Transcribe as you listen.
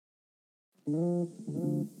All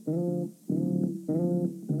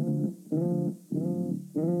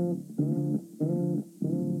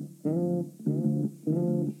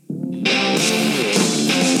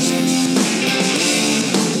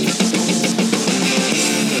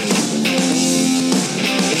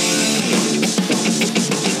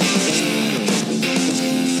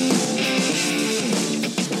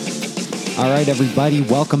right, everybody,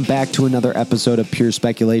 welcome back to another episode of Pure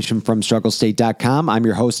Speculation from StruggleState.com. I'm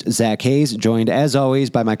your host, Zach Hayes, joined as always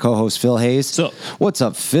by my co-host, Phil Hayes. So, what's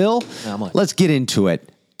up, Phil? Let's get into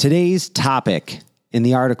it. Today's topic in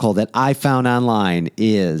the article that I found online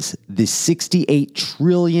is the $68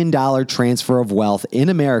 trillion transfer of wealth in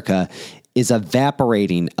America is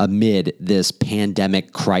evaporating amid this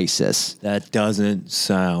pandemic crisis. that doesn't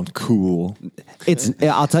sound cool.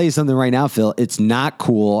 I'll tell you something right now, Phil. It's not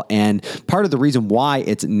cool. And part of the reason why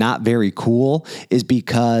it's not very cool is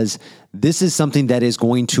because this is something that is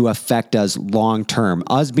going to affect us long term.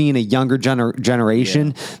 Us being a younger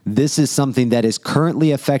generation, This is something that is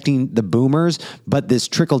currently affecting the boomers, but this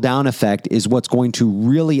trickle down effect is what's going to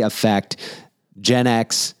really affect Gen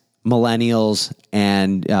X, millennials,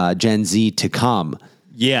 and Gen Z to come.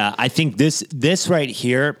 Yeah, I think this right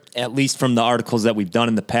here, at least from the articles that we've done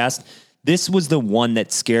in the past, this was the one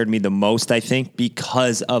that scared me the most, I think,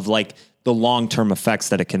 because of like the long-term effects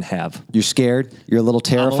that it can have. You're scared? You're a little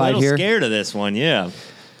terrified I'm a little here? scared of this one, yeah.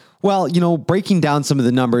 Well, breaking down some of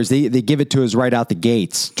the numbers, they give it to us right out the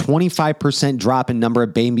gates. 25% drop in number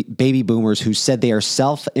of baby boomers who said they are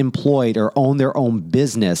self-employed or own their own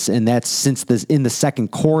business, and that's in the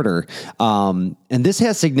second quarter. And this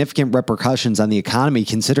has significant repercussions on the economy,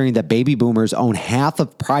 considering that baby boomers own half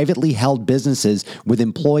of privately held businesses with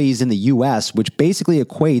employees in the U.S., which basically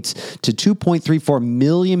equates to 2.34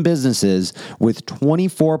 million businesses with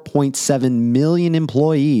 24.7 million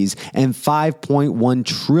employees and $5.1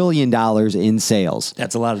 trillion in sales.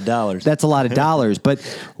 That's a lot of dollars. That's a lot of dollars. But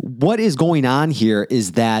what is going on here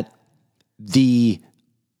is that the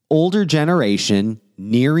older generation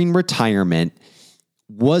nearing retirement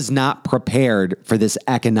was not prepared for this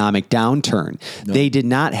economic downturn. No. They did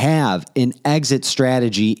not have an exit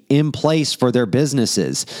strategy in place for their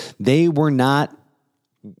businesses. They were not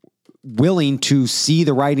willing to see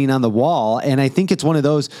the writing on the wall. And I think it's one of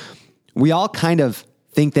those, we all kind of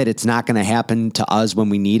think that it's not going to happen to us when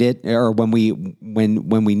we need it, or when we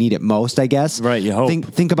need it most, I guess. Right, you hope.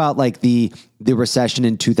 Think about like the recession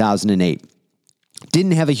in 2008.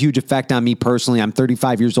 Didn't have a huge effect on me personally. I'm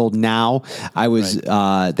 35 years old now. I was,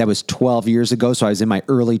 that was 12 years ago. So I was in my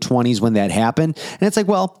early 20s when that happened. And it's like,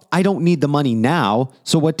 well, I don't need the money now.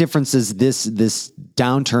 So what difference does this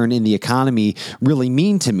downturn in the economy really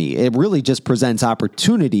mean to me? It really just presents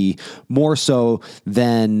opportunity more so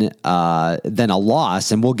than a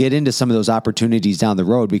loss. And we'll get into some of those opportunities down the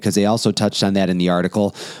road because they also touched on that in the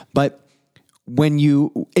article. But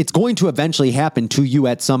it's going to eventually happen to you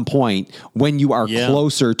at some point when you are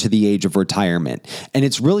closer to the age of retirement. And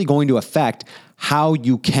it's really going to affect how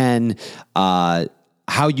you can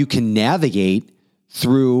navigate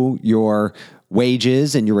through your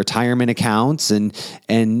wages and your retirement accounts and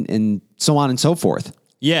so on and so forth.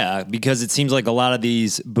 Yeah, because it seems like a lot of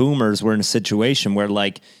these boomers were in a situation where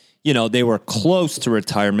they were close to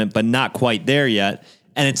retirement, but not quite there yet.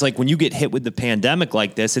 And it's like when you get hit with the pandemic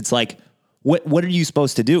like this, it's like, what are you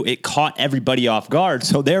supposed to do? It caught everybody off guard.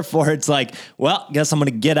 So therefore it's like, well, I guess I'm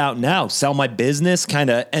going to get out now, sell my business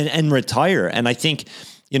and retire. And I think,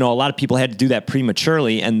 a lot of people had to do that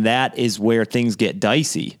prematurely, and that is where things get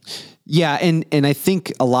dicey. Yeah. And I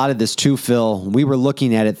think a lot of this too, Phil, we were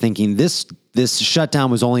looking at it thinking this shutdown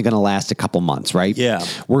was only going to last a couple months, right? Yeah.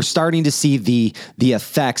 We're starting to see the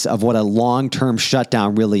effects of what a long-term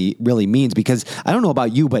shutdown really, really means, because I don't know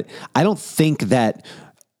about you, but I don't think that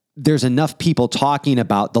there's enough people talking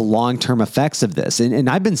about the long-term effects of this. And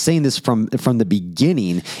I've been saying this from the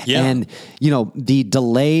beginning. Yeah. And, the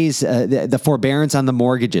delays, the forbearance on the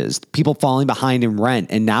mortgages, people falling behind in rent.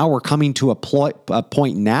 And now we're coming to a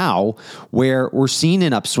point now where we're seeing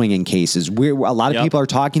an upswing in cases. A lot of people are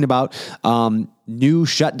talking about new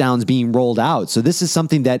shutdowns being rolled out. So this is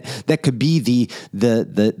something that could be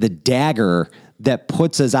the dagger that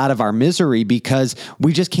puts us out of our misery, because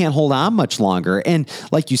we just can't hold on much longer. And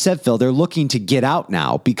like you said, Phil, they're looking to get out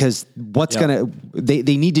now because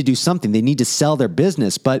they need to do something. They need to sell their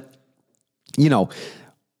business, but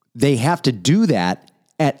they have to do that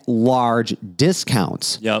at large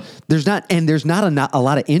discounts. Yep. There's not a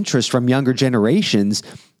lot of interest from younger generations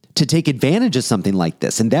to take advantage of something like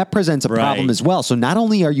this. And that presents a problem as well. So not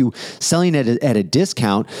only are you selling at a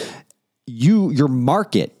discount, your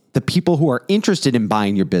market, the people who are interested in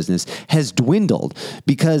buying your business, has dwindled,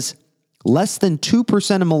 because less than 2%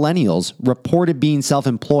 of millennials reported being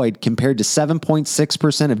self-employed compared to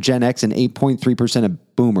 7.6% of Gen X and 8.3%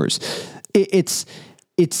 of boomers. It's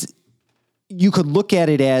you could look at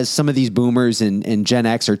it as some of these boomers and Gen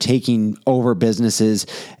X are taking over businesses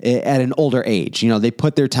at an older age. They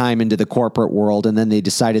put their time into the corporate world and then they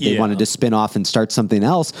decided they wanted to spin off and start something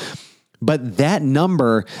else. But that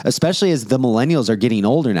number, especially as the millennials are getting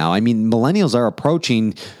older now, I mean, millennials are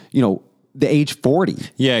approaching, the age 40.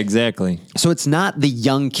 Yeah, exactly. So it's not the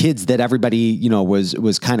young kids that everybody,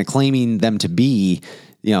 was kind of claiming them to be,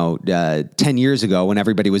 10 years ago when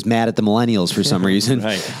everybody was mad at the millennials for some reason.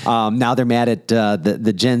 Right. Now they're mad at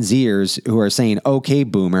the Gen Zers who are saying, okay,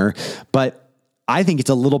 boomer. But I think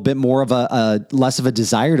it's a little bit more of a less of a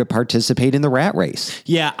desire to participate in the rat race.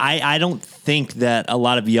 Yeah, I don't think that a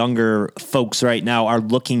lot of younger folks right now are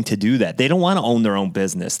looking to do that. They don't want to own their own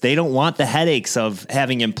business. They don't want the headaches of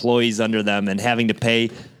having employees under them and having to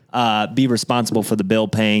pay, be responsible for the bill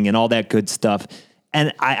paying and all that good stuff.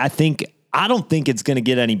 And I don't think it's going to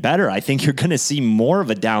get any better. I think you're going to see more of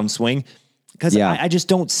a downswing because I just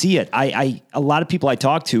don't see it. A lot of people I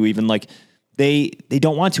talk to, even like they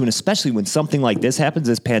don't want to. And especially when something like this happens,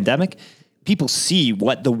 this pandemic, people see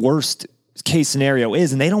what the worst case scenario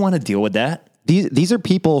is and they don't want to deal with that. These are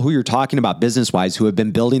people who you're talking about business-wise who have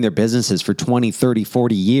been building their businesses for 20, 30,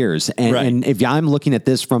 40 years. And if I'm looking at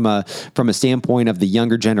this from a standpoint of the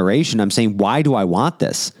younger generation, I'm saying, why do I want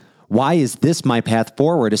this? Why is this my path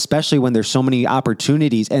forward, especially when there's so many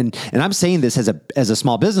opportunities? And I'm saying this as a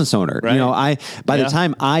small business owner. Right. By the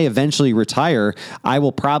time I eventually retire, I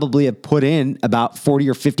will probably have put in about 40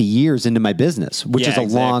 or 50 years into my business, which is a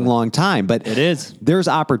long, long time. But it is. There's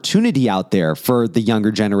opportunity out there for the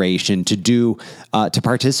younger generation to do to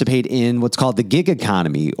participate in what's called the gig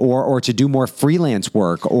economy, or to do more freelance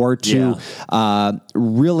work, or to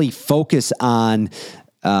really focus on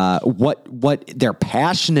what they're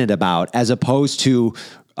passionate about, as opposed to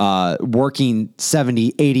working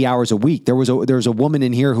 70, 80 hours a week. There was a woman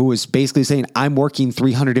in here who was basically saying, I'm working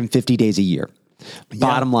 350 days a year.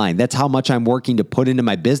 Bottom line, that's how much I'm working to put into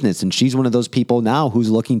my business. And she's one of those people now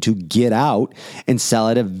who's looking to get out and sell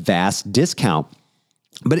at a vast discount.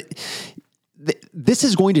 But this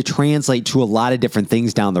is going to translate to a lot of different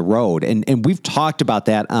things down the road. And we've talked about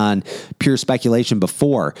that on Pure Speculation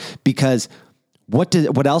before, because what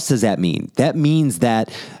else does that mean? That means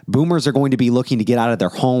that boomers are going to be looking to get out of their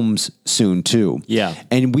homes soon too. Yeah.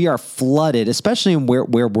 And we are flooded, especially in where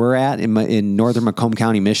we're at in northern Macomb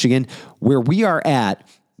County, Michigan, where we are at,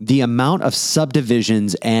 the amount of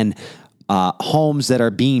subdivisions and homes that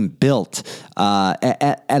are being built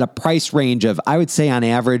at a price range of, I would say on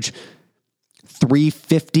average,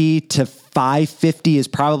 $350 to $550 is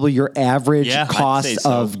probably your average cost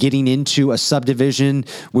of getting into a subdivision,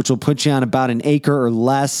 which will put you on about an acre or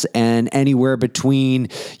less, and anywhere between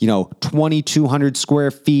 2,200 square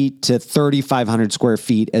feet to 3,500 square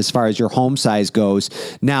feet as far as your home size goes.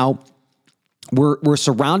 Now, we're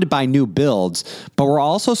surrounded by new builds, but we're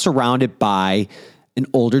also surrounded by an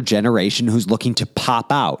older generation who's looking to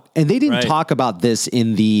pop out. And they didn't talk about this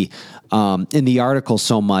in the article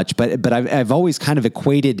so much, but I've always kind of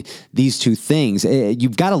equated these two things.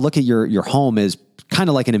 You've got to look at your home as kind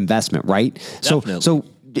of like an investment, right? Definitely. So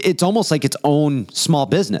it's almost like its own small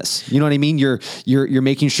business. You know what I mean? You're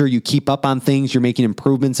making sure you keep up on things. You're making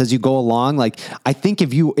improvements as you go along. Like, I think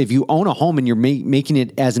if you own a home and you're making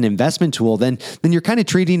it as an investment tool, then you're kind of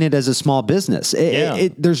treating it as a small business.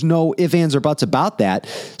 There's no ifs, ands, or buts about that.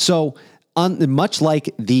 So much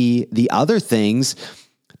like the other things,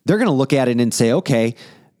 they're going to look at it and say, okay,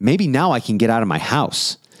 maybe now I can get out of my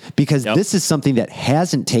house. Because this is something that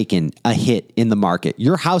hasn't taken a hit in the market.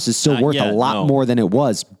 Your house is still worth a lot more than it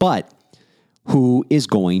was, but who is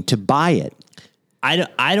going to buy it?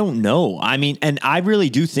 I don't know. I mean, and I really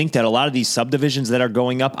do think that a lot of these subdivisions that are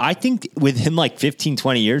going up, I think within like 15,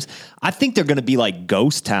 20 years, I think they're going to be like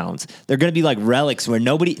ghost towns. They're going to be like relics where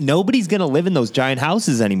nobody's going to live in those giant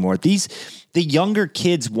houses anymore. The younger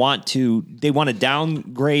kids want to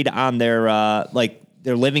downgrade on their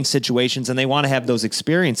living situations, and they want to have those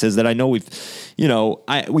experiences that I know me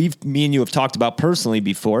and you have talked about personally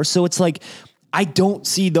before. So it's like, I don't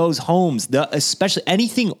see those homes, especially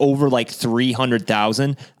anything over like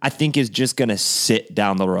 300,000, I think is just going to sit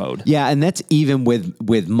down the road. Yeah. And that's even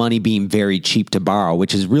with money being very cheap to borrow,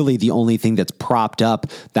 which is really the only thing that's propped up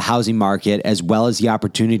the housing market, as well as the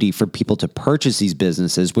opportunity for people to purchase these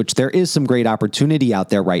businesses, which there is some great opportunity out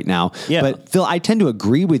there right now. Yeah. But Phil, I tend to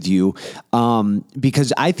agree with you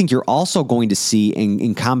because I think you're also going to see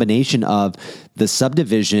in combination of the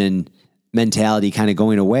subdivision mentality kind of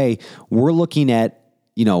going away, we're looking at,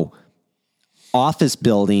 office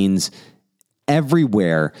buildings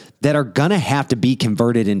everywhere that are going to have to be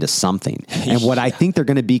converted into something. And what I think they're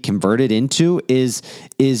going to be converted into is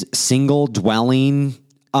single dwelling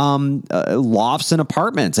lofts and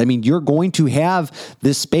apartments. I mean, you're going to have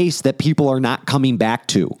this space that people are not coming back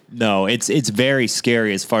to. No, it's very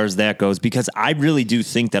scary as far as that goes, because I really do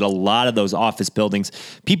think that a lot of those office buildings,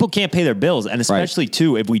 people can't pay their bills. And especially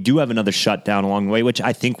too, if we do have another shutdown along the way, which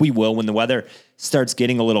I think we will when the weather starts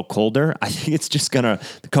getting a little colder, I think it's just the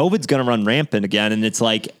COVID's going to run rampant again. And it's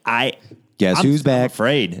like, Guess who's back? I'm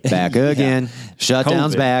afraid. Back again.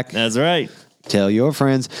 Shutdown's COVID. back. That's right. Tell your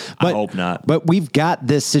friends. But, I hope not. But we've got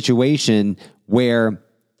this situation where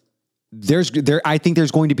I think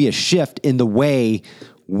there's going to be a shift in the way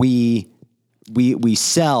we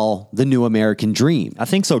sell the new American dream. I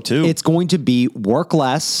think so too. It's going to be work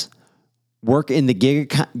less, work in the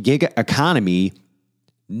gig economy,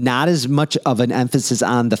 not as much of an emphasis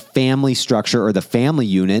on the family structure or the family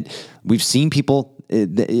unit. We've seen people,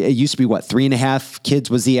 it used to be 3.5 kids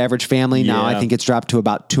was the average family. Now I think it's dropped to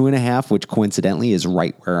about 2.5, which coincidentally is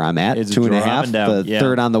right where I'm at. It's 2.5, the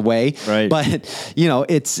third on the way. Right. But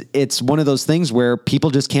it's one of those things where people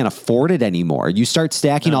just can't afford it anymore. You start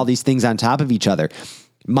stacking all these things on top of each other.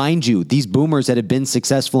 Mind you, these boomers that have been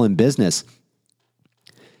successful in business,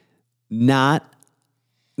 not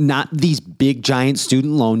these big giant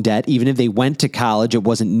student loan debt. Even if they went to college, it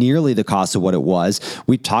wasn't nearly the cost of what it was.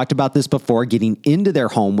 We talked about this before. Getting into their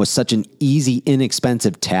home was such an easy,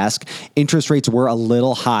 inexpensive task. Interest rates were a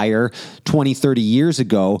little higher 20, 30 years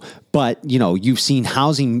ago, but you've seen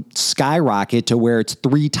housing skyrocket to where it's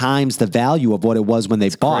 3 times the value of what it was when they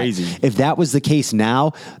bought. Crazy. If that was the case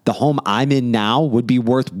now, the home I'm in now would be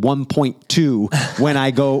worth 1.2 when I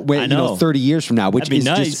go 30 years from now, which is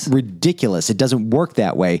just ridiculous. It doesn't work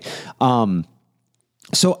that way.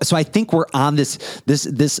 So I think we're on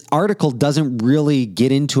this article doesn't really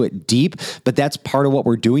get into it deep, but that's part of what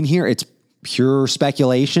we're doing here. It's pure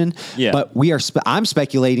speculation, but I'm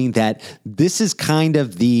speculating that this is kind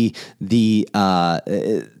of the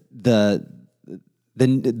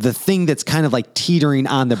thing that's kind of like teetering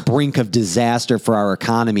on the brink of disaster for our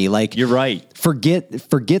economy. Like, you're right. Forget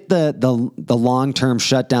the long-term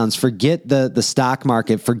shutdowns, forget the stock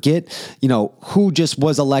market, forget, who just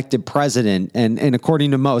was elected president. And according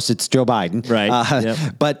to most, it's Joe Biden. Right.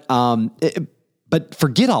 But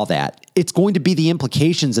forget all that. It's going to be the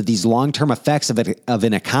implications of these long-term effects of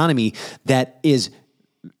an economy that is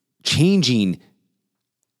changing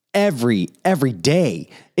every day.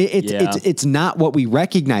 It's not what we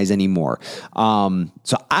recognize anymore.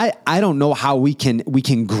 So I don't know how we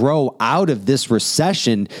can grow out of this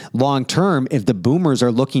recession long term if the boomers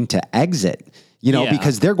are looking to exit.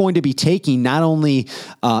 Because they're going to be taking not only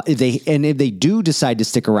if they do decide to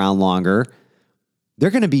stick around longer, they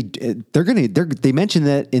mentioned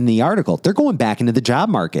that in the article, they're going back into the job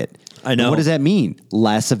market. I know. What does that mean?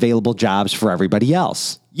 Less available jobs for everybody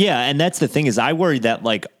else. Yeah. And that's the thing is I worry that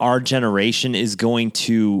our generation is going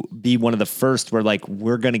to be one of the first where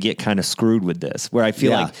we're going to get kind of screwed with this, where I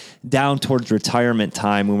feel like down towards retirement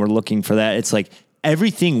time when we're looking for that, it's like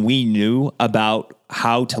everything we knew about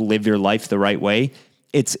how to live your life the right way,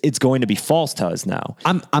 it's going to be false to us now.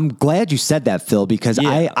 I'm glad you said that, Phil, because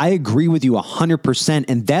I agree with you 100%.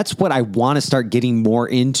 And that's what I want to start getting more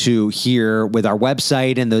into here with our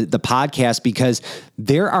website and the podcast, because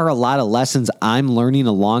there are a lot of lessons I'm learning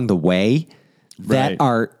along the way that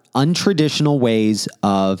are untraditional ways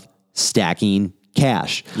of stacking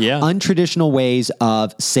cash, untraditional ways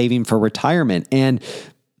of saving for retirement. And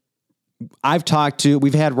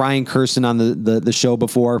we've had Ryan Kirsten on the show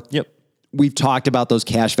before. Yep. We've talked about those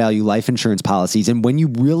cash value life insurance policies. And when you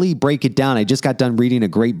really break it down, I just got done reading a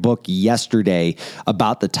great book yesterday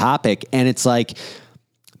about the topic. And it's like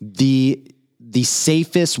the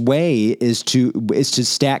safest way is to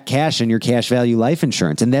stack cash in your cash value life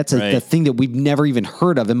insurance. And that's the thing that we've never even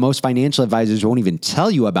heard of. And most financial advisors won't even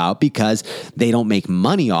tell you about because they don't make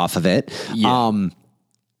money off of it.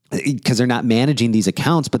 Because they're not managing these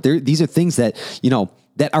accounts. But these are things that,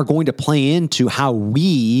 that are going to play into how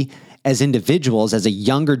we as individuals, as a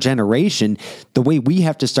younger generation, the way we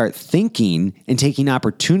have to start thinking and taking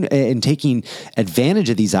advantage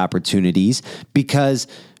of these opportunities, because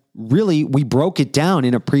really we broke it down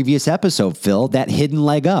in a previous episode, Phil, that hidden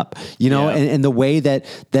leg up, and the way that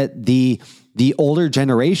the older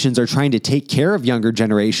generations are trying to take care of younger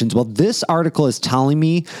generations. Well, this article is telling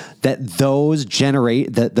me that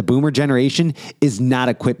the boomer generation is not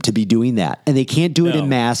equipped to be doing that. And they can't do it in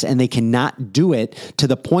mass, and they cannot do it to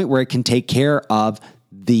the point where it can take care of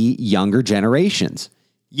the younger generations.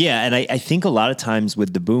 Yeah. And I think a lot of times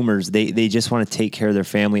with the boomers, they just want to take care of their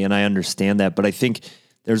family. And I understand that. But I think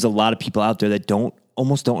there's a lot of people out there that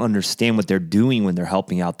almost don't understand what they're doing when they're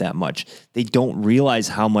helping out that much. They don't realize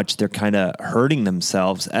how much they're kind of hurting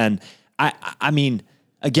themselves. And I mean,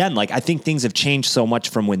 again, like I think things have changed so much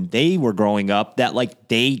from when they were growing up that like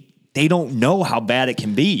they don't know how bad it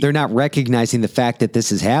can be. They're not recognizing the fact that this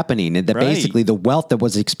is happening and that basically the wealth that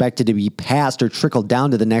was expected to be passed or trickled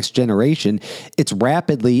down to the next generation, it's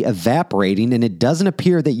rapidly evaporating, and it doesn't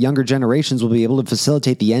appear that younger generations will be able to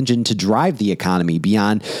facilitate the engine to drive the economy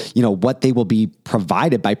beyond, what they will be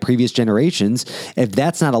provided by previous generations. If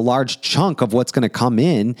that's not a large chunk of what's going to come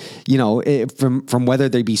in, from whether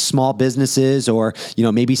they be small businesses or,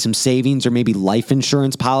 maybe some savings or maybe life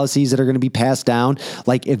insurance policies that are going to be passed down,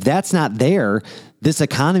 like if that's not there, this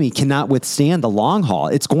economy cannot withstand the long haul.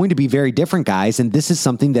 It's going to be very different, guys. And this is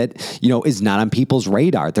something that, is not on people's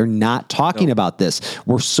radar. They're not talking about this.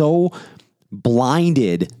 We're so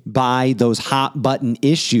blinded by those hot button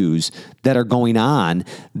issues that are going on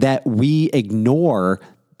that we ignore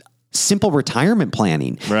simple retirement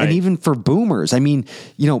planning. Right. And even for boomers, I mean,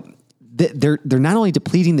 they're not only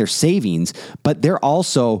depleting their savings, but they're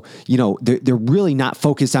also, they're really not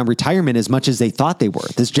focused on retirement as much as they thought they were.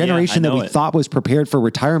 This generation that we thought was prepared for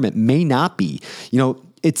retirement may not be.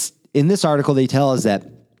 It's in this article, they tell us that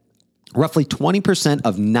roughly 20%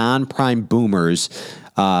 of non-prime boomers,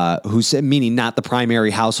 who said, meaning not the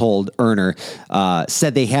primary household earner,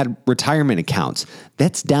 said they had retirement accounts.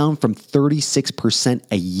 That's down from 36%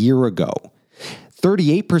 a year ago.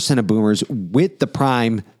 38% of boomers with the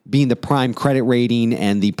prime being the prime credit rating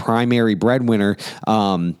and the primary breadwinner,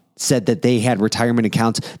 said that they had retirement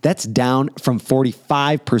accounts. That's down from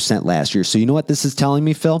 45% last year. So you know what this is telling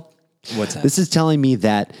me, Phil? What's that? This is telling me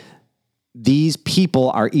that these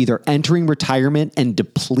people are either entering retirement and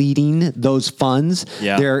depleting those funds.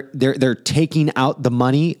 Yeah. They're taking out the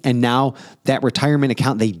money, and now that retirement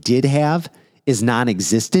account they did have is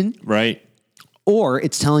non-existent. Right. Or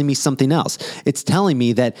it's telling me something else. It's telling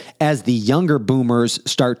me that as the younger boomers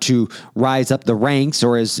start to rise up the ranks,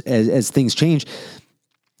 or as things change,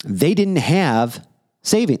 they didn't have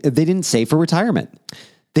saving. They didn't save for retirement.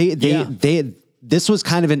 This was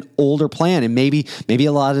kind of an older plan, and maybe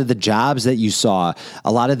a lot of the jobs that you saw,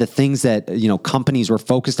 a lot of the things that companies were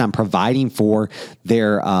focused on providing for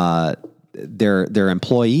their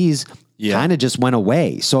employees. Kind of just went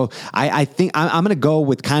away. So I think I'm going to go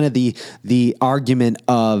with kind of the argument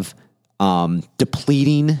of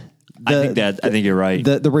depleting. I think you're right.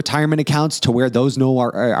 The retirement accounts to where those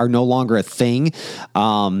are no longer a thing,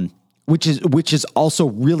 which is also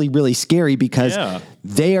really, really scary because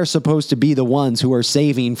they are supposed to be the ones who are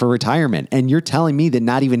saving for retirement, and you're telling me that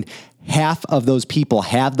not even half of those people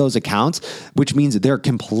have those accounts, which means that they're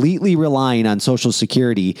completely relying on Social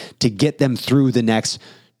Security to get them through the next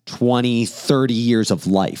 20, 30 years of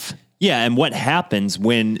life. Yeah. And what happens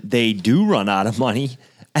when they do run out of money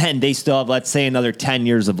and they still have, let's say, another 10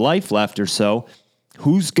 years of life left or so?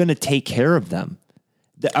 Who's going to take care of them?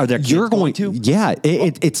 Are their kids going to? Yeah.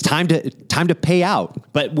 It's time to pay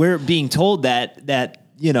out. But we're being told that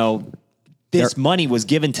this money was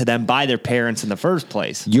given to them by their parents in the first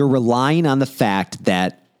place. You're relying on the fact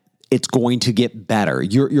that it's going to get better.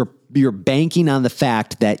 You're banking on the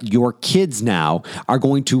fact that your kids now are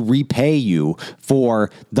going to repay you for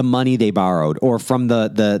the money they borrowed, or from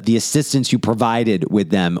the assistance you provided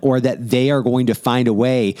with them, or that they are going to find a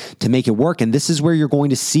way to make it work. And this is where you're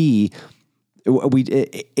going to see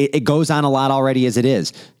it goes on a lot already as it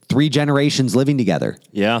is. 3 generations living together.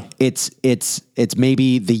 Yeah. It's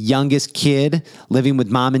maybe the youngest kid living with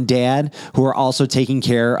mom and dad who are also taking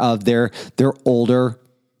care of their older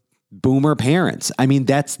boomer parents. I mean,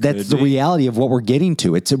 that's the reality of what we're getting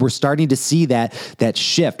to. We're starting to see that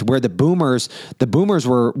shift where the boomers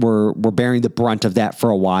were bearing the brunt of that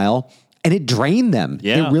for a while, and it drained them.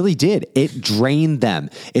 Yeah. It really did. It drained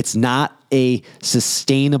them. It's not a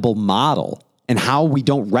sustainable model. And how we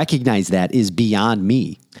don't recognize that is beyond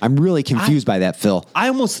me. I'm really confused by that, Phil. I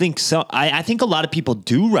almost think so. I think a lot of people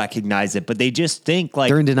do recognize it, but they just think like...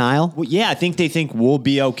 They're in denial? Well, yeah, I think they think we'll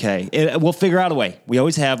be okay. We'll figure out a way. We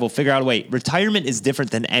always have. We'll figure out a way. Retirement is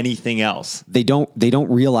different than anything else. They don't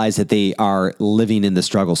realize that they are living in the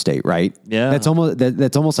struggle state, right? Yeah. That's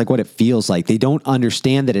almost like what it feels like. They don't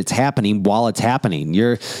understand that it's happening while it's happening.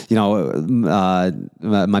 My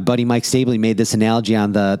buddy Mike Stabley made this analogy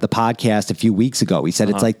on the podcast a few weeks ago. He said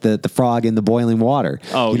it's like the frog in the boiling water.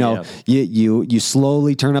 Oh, you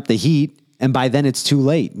slowly turn up the heat, and by then it's too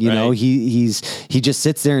late. He just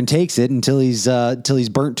sits there and takes it until he's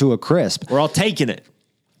burnt to a crisp. We're all taking it.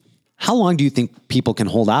 How long do you think people can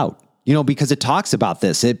hold out? Because it talks about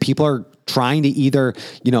this. People are trying to either,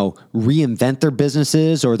 reinvent their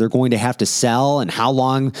businesses, or they're going to have to sell, and how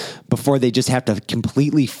long before they just have to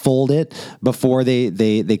completely fold it before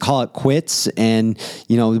they call it quits. And,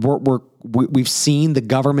 we've seen the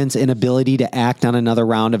government's inability to act on another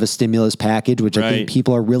round of a stimulus package, which I think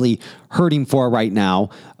people are really hurting for right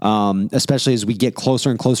now, especially as we get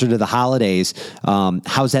closer and closer to the holidays.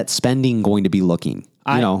 How's that spending going to be looking?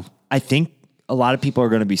 I think a lot of people are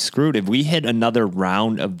going to be screwed if we hit another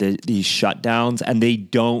round of these shutdowns and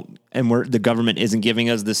the government isn't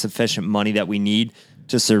giving us the sufficient money that we need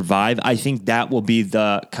to survive. I think that will be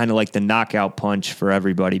the kind of like the knockout punch for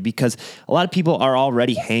everybody, because a lot of people are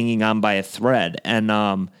already hanging on by a thread.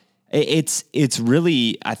 And it's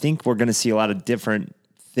really, I think we're going to see a lot of different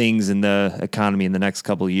things in the economy in the next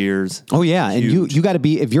couple of years. Oh yeah. Huge. And you got to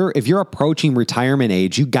be, if you're approaching retirement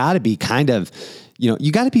age, you got to be kind of,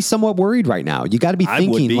 you got to be somewhat worried right now. You got to be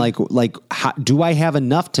thinking how, do I have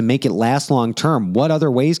enough to make it last long term? What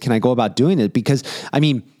other ways can I go about doing it? Because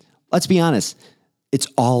let's be honest, it's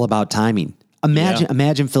all about timing.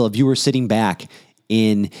 Imagine, Phil, if you were sitting back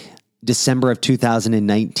in December of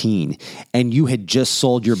 2019 and you had just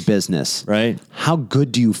sold your business. Right. How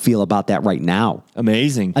good do you feel about that right now?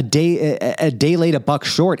 Amazing. A day late, a buck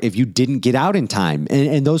short if you didn't get out in time.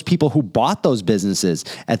 And those people who bought those businesses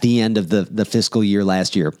at the end of the fiscal year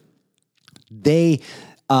last year, they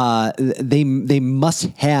must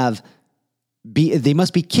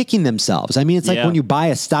be kicking themselves. It's like when you buy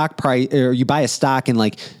a stock price, or you buy a stock and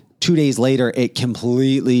like 2 days later, it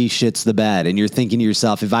completely shits the bed. And you're thinking to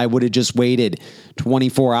yourself, if I would have just waited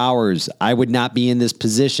 24 hours, I would not be in this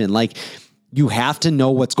position. Like, you have to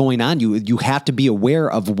know what's going on. You have to be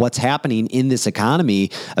aware of what's happening in this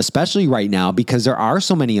economy, especially right now, because there are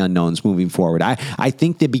so many unknowns moving forward. I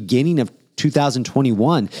think the beginning of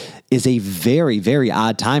 2021 is a very, very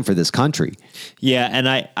odd time for this country. Yeah.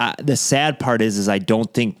 And the sad part is I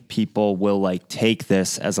don't think people will take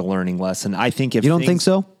this as a learning lesson. I think if you don't think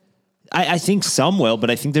so, I think some will,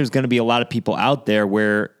 but I think there's going to be a lot of people out there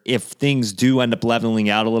where if things do end up leveling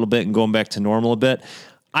out a little bit and going back to normal a bit,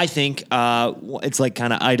 I think it's like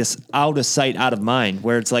kind of out of sight, out of mind,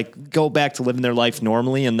 where it's like go back to living their life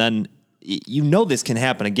normally, and then this can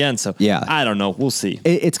happen again. So yeah, I don't know. We'll see.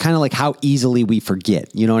 It's kind of like how easily we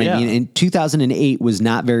forget. You know what I mean? And 2008 was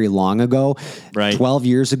not very long ago, right? 12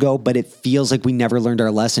 years ago, but it feels like we never learned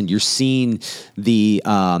our lesson. You're seeing the,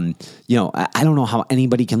 I don't know how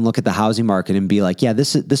anybody can look at the housing market and be like, yeah,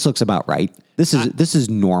 this looks about right. This is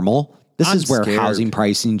normal. This is where housing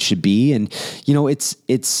pricing should be. And,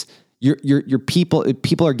 it's your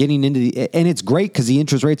people are getting into and it's great because the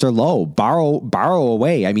interest rates are low. Borrow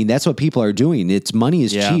away. That's what people are doing. It's money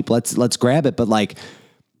is cheap. Let's grab it. But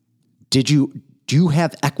do you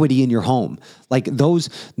have equity in your home? Like those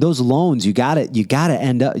loans, you gotta put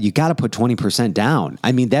 20% down.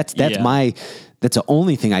 That's the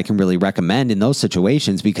only thing I can really recommend in those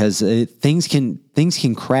situations, because things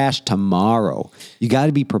can crash tomorrow. You got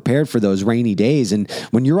to be prepared for those rainy days. And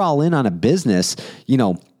when you're all in on a business,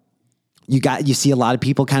 you see a lot of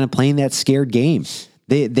people kind of playing that scared game.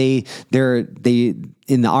 They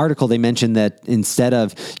in the article, they mentioned that instead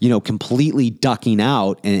of, completely ducking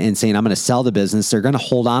out and saying, I'm going to sell the business, they're going to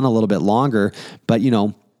hold on a little bit longer, but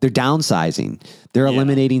they're downsizing. They're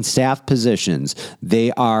eliminating staff positions.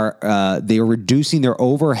 They are reducing their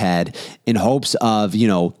overhead in hopes of,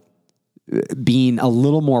 being a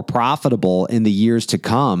little more profitable in the years to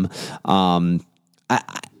come.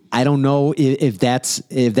 I don't know if that's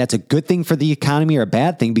a good thing for the economy or a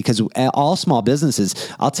bad thing, because all small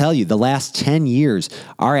businesses, I'll tell you, the last 10 years,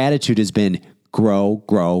 our attitude has been grow.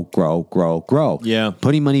 Yeah.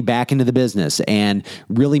 Putting money back into the business and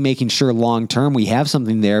really making sure long-term we have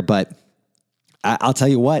something there. But I'll tell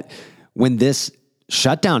you what, when this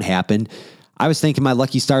shutdown happened, I was thinking, my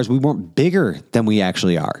lucky stars, we weren't bigger than we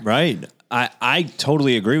actually are. Right. I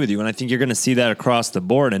totally agree with you. And I think you're going to see that across the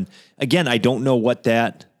board. And again, I don't know what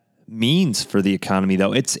that means for the economy,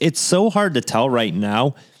 though. It's so hard to tell right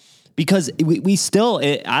now, because we still,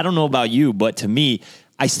 I don't know about you, but to me,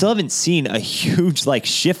 I still haven't seen a huge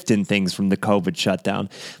shift in things from the COVID shutdown.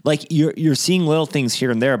 You're seeing little things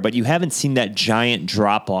here and there, but you haven't seen that giant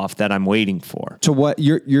drop off that I'm waiting for. So what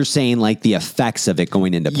you're saying, the effects of it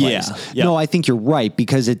going into place? Yeah. No, I think you're right,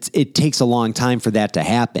 because it takes a long time for that to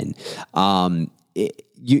happen.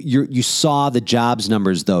 You saw the jobs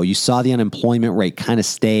numbers, though. You saw the unemployment rate kind of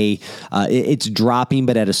stay. It's dropping,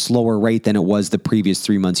 but at a slower rate than it was the previous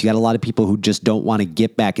 3 months. You got a lot of people who just don't want to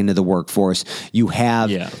get back into the workforce. You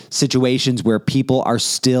have situations where people are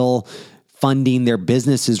still funding their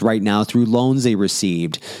businesses right now through loans they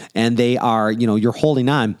received, and they are, you're holding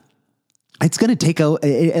on. it's going to take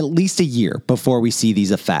at least a year before we see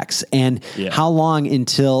these effects. And how long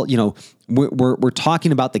until, we're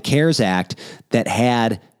talking about the CARES Act that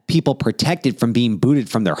had people protected from being booted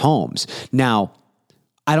from their homes. Now,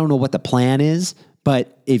 I don't know what the plan is,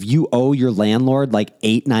 but if you owe your landlord like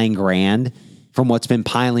 $8-9 grand from what's been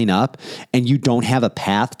piling up and you don't have a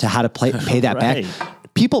path to how to pay that right.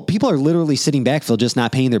 back, people are literally sitting back, Phil, just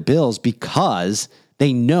not paying their bills because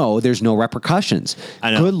they know there's no repercussions.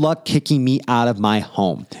 Good luck kicking me out of my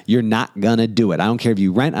home. You're not going to do it. I don't care if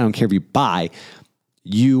you rent. I don't care if you buy.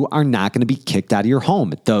 You are not going to be kicked out of your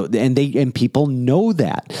home. And people know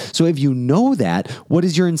that. So if you know that, what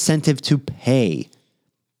is your incentive to pay?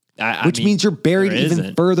 Which means you're buried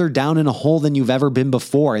even further down in a hole than you've ever been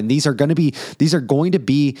before. And these are going to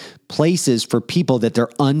be places for people that they're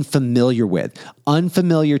unfamiliar with,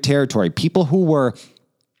 unfamiliar territory, people who were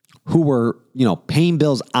paying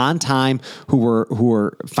bills on time, who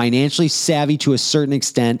were financially savvy to a certain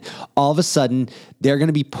extent. All of a sudden, they're going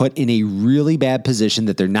to be put in a really bad position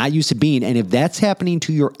that they're not used to being. And if that's happening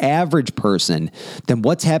to your average person, then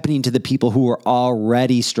what's happening to the people who are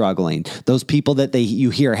already struggling? Those people that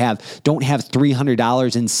you hear don't have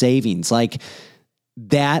 $300 in savings. Like,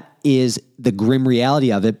 that is the grim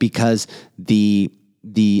reality of it, because the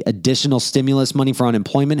additional stimulus money for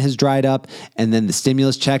unemployment has dried up, and then the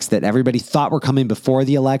stimulus checks that everybody thought were coming before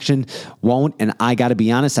the election won't. And I got to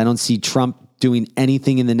be honest, I don't see Trump doing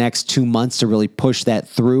anything in the next 2 months to really push that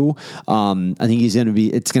through. I think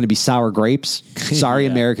it's going to be sour grapes. Sorry,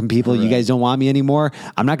 American people, you guys don't want me anymore.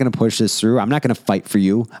 I'm not going to push this through. I'm not going to fight for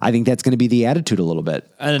you. I think that's going to be the attitude a little bit.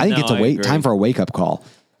 I think it's time for a wake up call.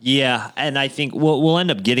 Yeah, and I think we'll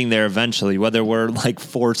end up getting there eventually, whether we're like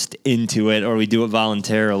forced into it or we do it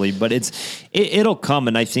voluntarily. But it'll come,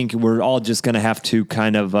 and I think we're all just going to have to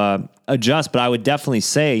kind of adjust. But I would definitely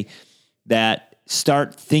say that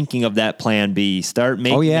start thinking of that plan B. Start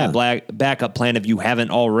making that backup plan if you haven't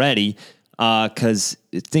already, because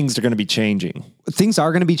things are going to be changing. Things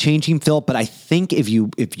are going to be changing, Phil. But I think if you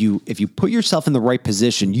put yourself in the right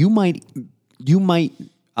position, you might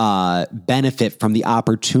benefit from the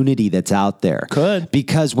opportunity that's out there.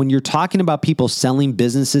 Because when you're talking about people selling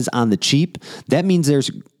businesses on the cheap, that means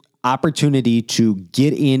there's opportunity to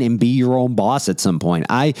get in and be your own boss at some point.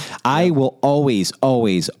 I will always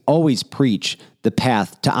preach the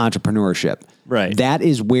path to entrepreneurship. Right. That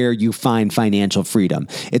is where you find financial freedom.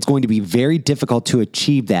 It's going to be very difficult to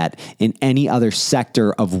achieve that in any other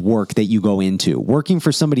sector of work that you go into. Working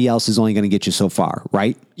for somebody else is only going to get you so far,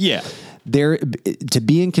 right? Yeah. To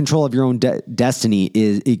be in control of your own destiny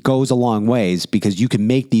it goes a long ways, because you can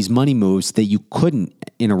make these money moves that you couldn't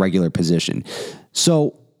in a regular position.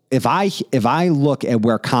 So if I look at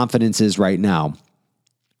where confidence is right now,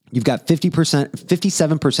 you've got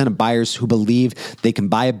 57% of buyers who believe they can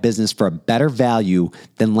buy a business for a better value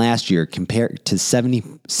than last year, compared to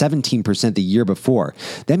 17% the year before.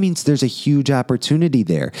 That means there's a huge opportunity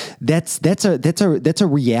there. That's a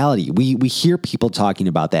reality. We hear people talking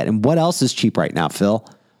about that. And what else is cheap right now, Phil?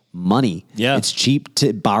 Money. Yeah. It's cheap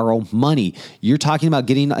to borrow money. You're talking about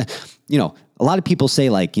getting, a lot of people say,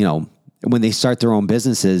 like, when they start their own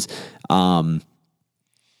businesses,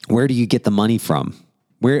 where do you get the money from?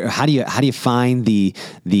 How do you find the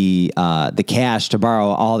cash to borrow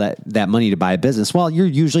all that money to buy a business? Well, you're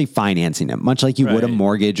usually financing it, much like you would a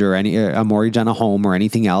mortgage or a mortgage on a home or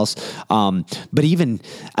anything else. But even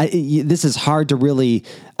this is hard to really.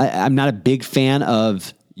 I'm not a big fan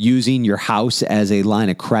of using your house as a line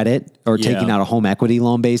of credit or taking out a home equity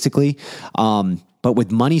loan, basically. But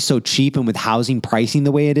with money so cheap and with housing pricing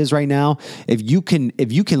the way it is right now, if you can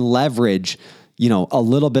leverage a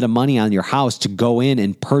little bit of money on your house to go in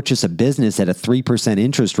and purchase a business at a 3%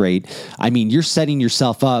 interest rate, I mean, you're setting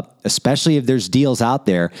yourself up, especially if there's deals out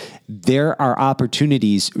there. There are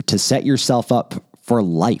opportunities to set yourself up for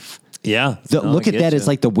life. Yeah. Look at that as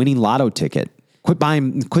like the winning lotto ticket.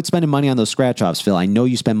 Quit spending money on those scratch offs, Phil. I know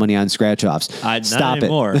you spend money on scratch offs. Stop not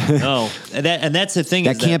anymore. No, and that's the thing.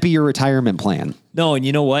 That can't be your retirement plan. No, and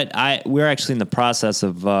you know what? We're actually in the process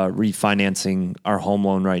of refinancing our home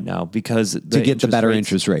loan right now, because to get the better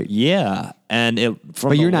interest rate. Yeah, and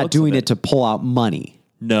but you're not doing it to pull out money.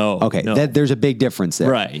 No. Okay. No. There's a big difference there.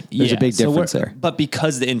 Right. There's a big difference there. But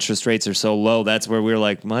because the interest rates are so low, that's where we're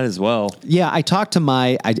like, might as well. Yeah. I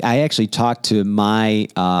actually talked to my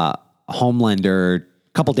home lender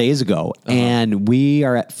a couple days ago, and we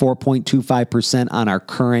are at 4.25% on our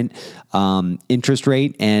current interest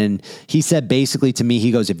rate. And he said basically to me,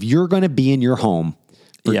 he goes, if you're going to be in your home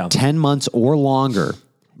for 10 months or longer,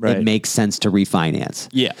 it makes sense to refinance.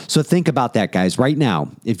 Yeah. So think about that, guys. Right now,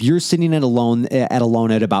 if you're sitting at a loan at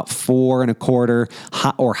about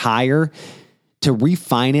 4.25 or higher, to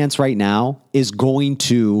refinance right now is going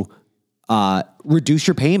to reduce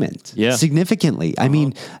your payment significantly. I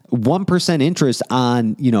mean, 1% interest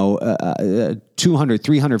on, $200,000,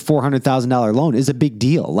 $300,000, $400,000 loan is a big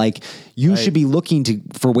deal. Like you should be looking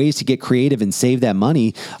for ways to get creative and save that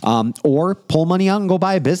money, or pull money out and go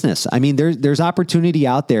buy a business. I mean, there's opportunity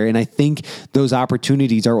out there. And I think those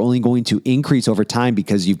opportunities are only going to increase over time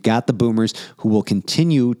because you've got the boomers who will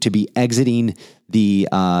continue to be exiting the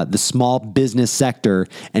small business sector,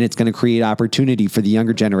 and it's going to create opportunity for the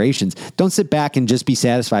younger generations. Don't sit back and just be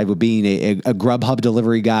satisfied with being a Grubhub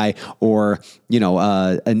delivery guy or,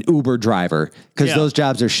 an Uber driver, because those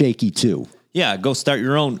jobs are shaky too. Yeah. Go start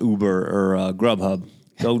your own Uber or Grubhub.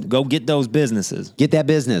 Go get those businesses. Get that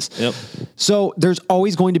business. Yep. So there's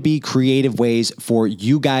always going to be creative ways for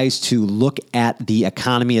you guys to look at the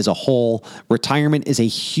economy as a whole. Retirement is a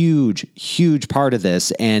huge, huge part of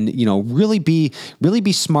this. And, really be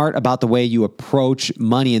smart about the way you approach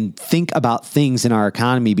money and think about things in our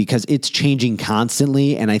economy, because it's changing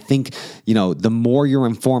constantly. And I think, the more you're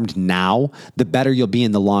informed now, the better you'll be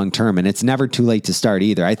in the long term. And it's never too late to start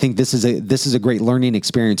either. I think this is a great learning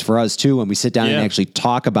experience for us too, when we sit down and actually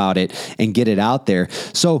talk about it and get it out there.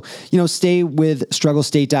 So, stay with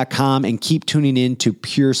strugglestate.com and keep tuning in to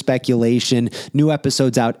Pure Speculation. New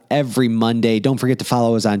episodes out every Monday. Don't forget to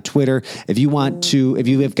follow us on Twitter. If you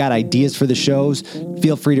have got ideas for the shows,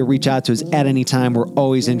 feel free to reach out to us at any time. We're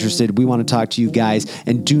always interested. We want to talk to you guys.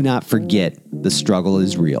 And do not forget, the struggle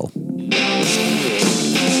is real.